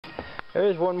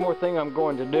There's one more thing I'm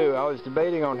going to do. I was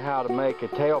debating on how to make a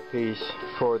tailpiece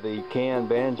for the can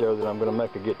banjo that I'm going to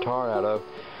make a guitar out of.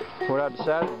 What I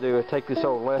decided to do is take this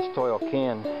old less toil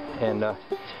can and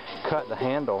cut the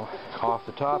handle off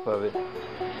the top of it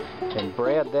and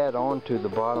brad that onto the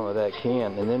bottom of that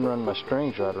can, and then run my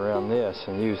strings right around this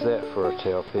and use that for a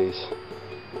tailpiece.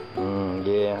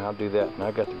 Yeah, I'll do that. And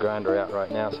I got the grinder out right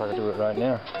now, so I can do it right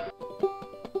now.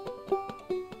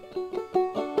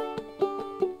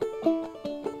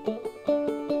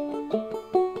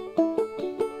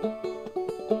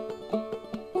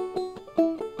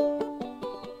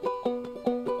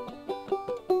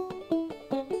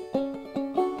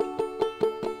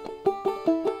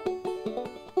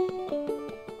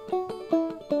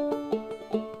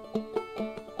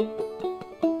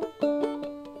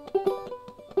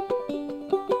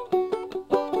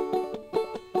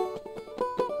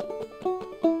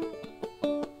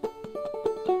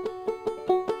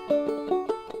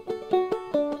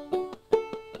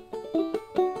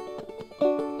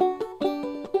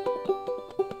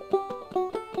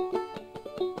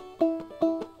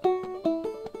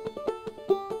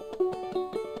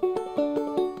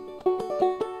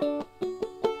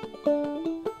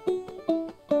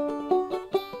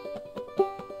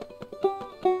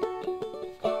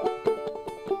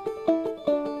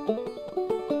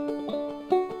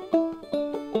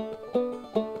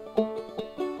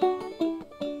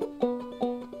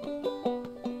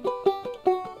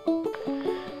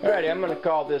 Alrighty, I'm going to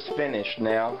call this finished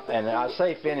now, and I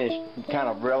say finished kind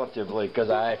of relatively because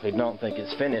I actually don't think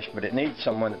it's finished, but it needs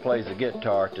someone that plays the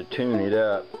guitar to tune it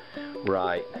up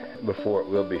right before it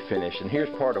will be finished. And here's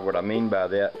part of what I mean by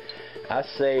that. I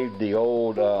saved the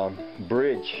old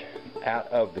bridge out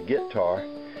of the guitar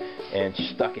and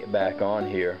stuck it back on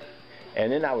here,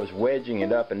 and then I was wedging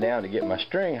it up and down to get my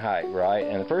string height right.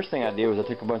 And the first thing I did was I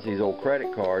took a bunch of these old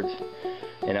credit cards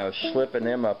and I was slipping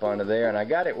them up onto there, and I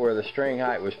got it where the string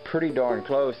height was pretty darn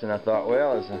close, and I thought,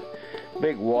 well, there's a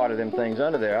big wad of them things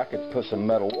under there, I could put some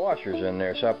metal washers in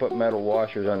there. So I put metal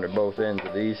washers under both ends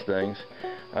of these things,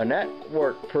 and that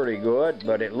worked pretty good,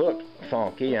 but it looked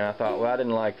funky, and I thought, well, I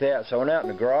didn't like that. So I went out in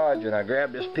the garage and I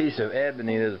grabbed this piece of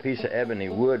ebony. There's a piece of ebony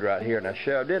wood right here, and I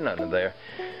shoved it under there,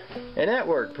 and that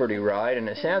worked pretty right, and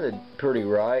it sounded pretty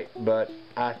right, but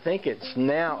I think it's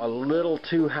now a little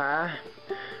too high.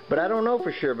 But I don't know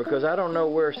for sure, because I don't know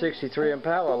where 63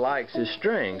 Impala likes his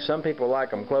strings. Some people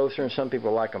like them closer and some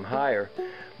people like them higher.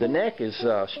 The neck is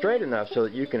straight enough so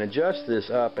that you can adjust this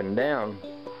up and down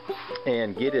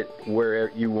and get it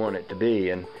where you want it to be.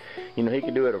 And you know, he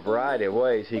could do it a variety of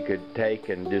ways. He could take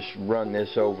and just run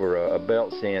this over a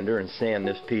belt sander and sand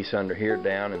this piece under here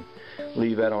down and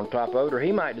leave that on top of it, or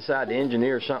he might decide to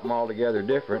engineer something altogether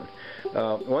different.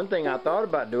 One thing I thought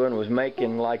about doing was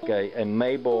making like a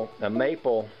maple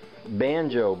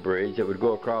banjo bridge that would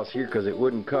go across here, because it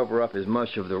wouldn't cover up as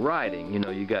much of the writing. You know,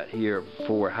 you got here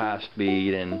for high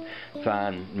speed and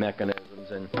fine mechanisms,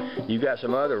 and you got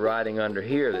some other writing under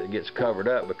here that gets covered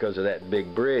up because of that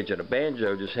big bridge, and a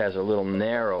banjo just has a little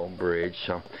narrow bridge.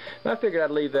 So I figured I'd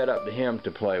leave that up to him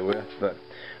to play with. But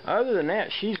other than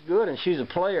that, she's good and she's a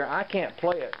player. I can't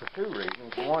play it for two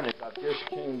reasons. One is I've just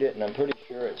tuned it and I'm pretty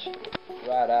sure it's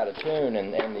right out of tune,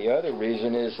 and the other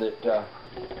reason is that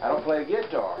I don't play a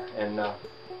guitar. And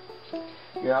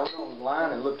you know, I went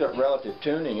online and looked up relative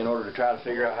tuning in order to try to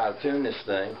figure out how to tune this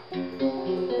thing,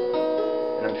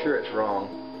 and I'm sure it's wrong.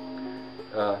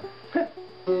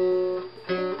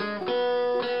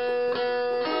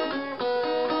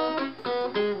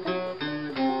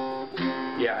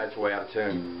 Yeah, it's way out of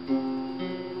tune.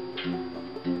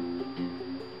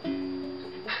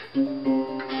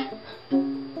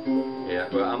 Yeah,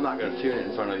 but I'm not going to tune it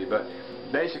in front of you, but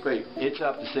basically it's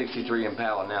up to 63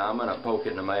 Impala now. I'm going to poke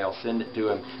it in the mail, send it to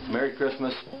him. Merry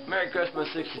Christmas. Merry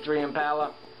Christmas, 63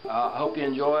 Impala. I hope you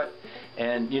enjoy it.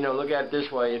 And, you know, look at it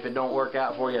this way. If it don't work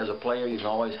out for you as a player, you can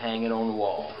always hang it on the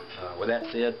wall. With that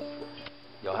said,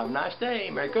 y'all have a nice day.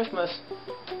 Merry Christmas.